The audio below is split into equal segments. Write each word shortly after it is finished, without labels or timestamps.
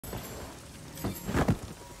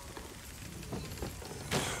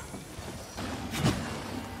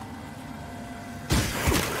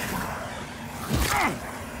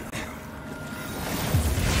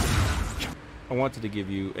I wanted to give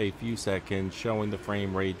you a few seconds showing the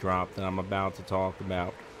frame rate drop that I'm about to talk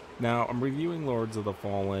about. Now, I'm reviewing Lords of the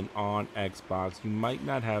Fallen on Xbox. You might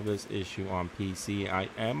not have this issue on PC. I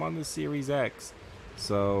am on the Series X,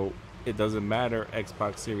 so it doesn't matter,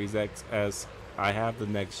 Xbox Series X, as I have the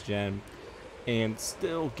next gen, and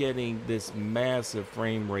still getting this massive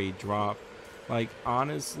frame rate drop. Like,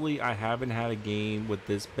 honestly, I haven't had a game with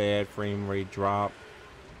this bad frame rate drop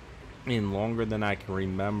in longer than I can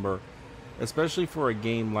remember, especially for a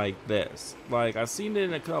game like this. Like, I've seen it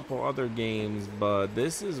in a couple other games, but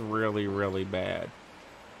this is really, really bad.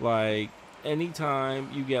 Like, anytime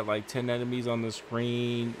you get like 10 enemies on the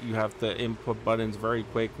screen, you have to input buttons very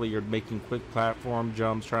quickly. You're making quick platform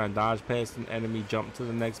jumps, trying to dodge past an enemy, jump to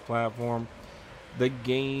the next platform. The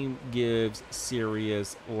game gives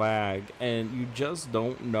serious lag, and you just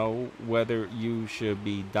don't know whether you should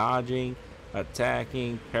be dodging,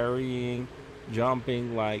 attacking, parrying,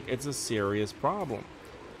 jumping. Like, it's a serious problem.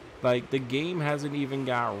 Like, the game hasn't even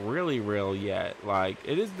got really real yet. Like,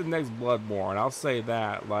 it is the next Bloodborne, I'll say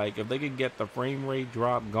that. Like, if they could get the frame rate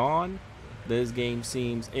drop gone, this game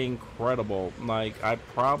seems incredible. Like, I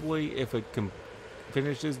probably, if it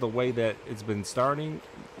finishes the way that it's been starting,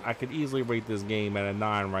 I could easily rate this game at a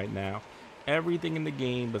 9 right now. Everything in the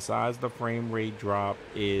game besides the frame rate drop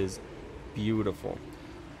is beautiful.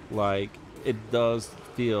 Like, it does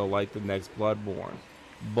feel like the next Bloodborne,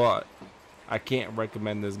 but I can't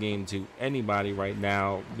recommend this game to anybody right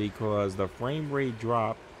now because the frame rate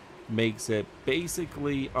drop makes it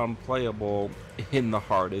basically unplayable in the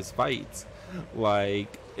hardest fights.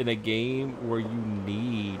 Like, in a game where you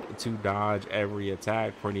need to dodge every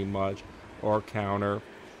attack pretty much, or counter,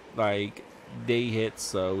 like, they hit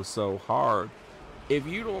so hard. If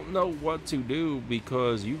you don't know what to do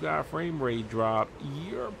because you got frame rate drop,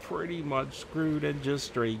 you're pretty much screwed and just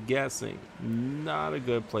straight guessing. Not a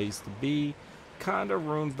good place to be. Kinda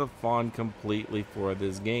ruins the fun completely for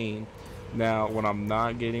this game. Now, when I'm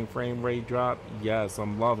not getting frame rate drop, yes,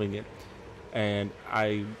 I'm loving it. And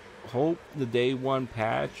I hope the day one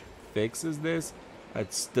patch fixes this.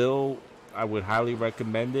 I would highly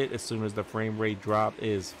recommend it as soon as the frame rate drop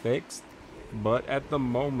is fixed. But at the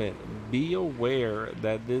moment, be aware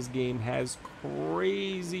that this game has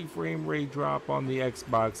crazy frame rate drop on the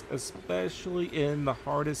Xbox, especially in the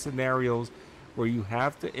hardest scenarios where you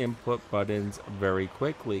have to input buttons very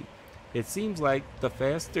quickly. It seems like the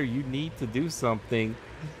faster you need to do something,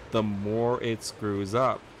 the more it screws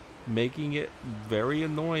up, making it very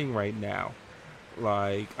annoying right now.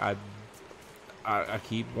 Like, I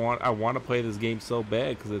want to play this game so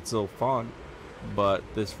bad because it's so fun, but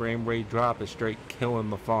this frame rate drop is straight killing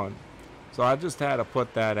the fun. So I just had to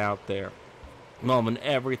put that out there. Loving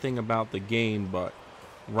everything about the game, but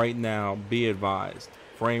right now, be advised,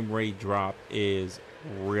 frame rate drop is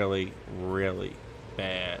really, really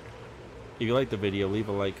bad. If you like the video, leave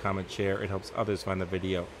a like, comment, share. It helps others find the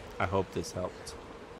video. I hope this helped.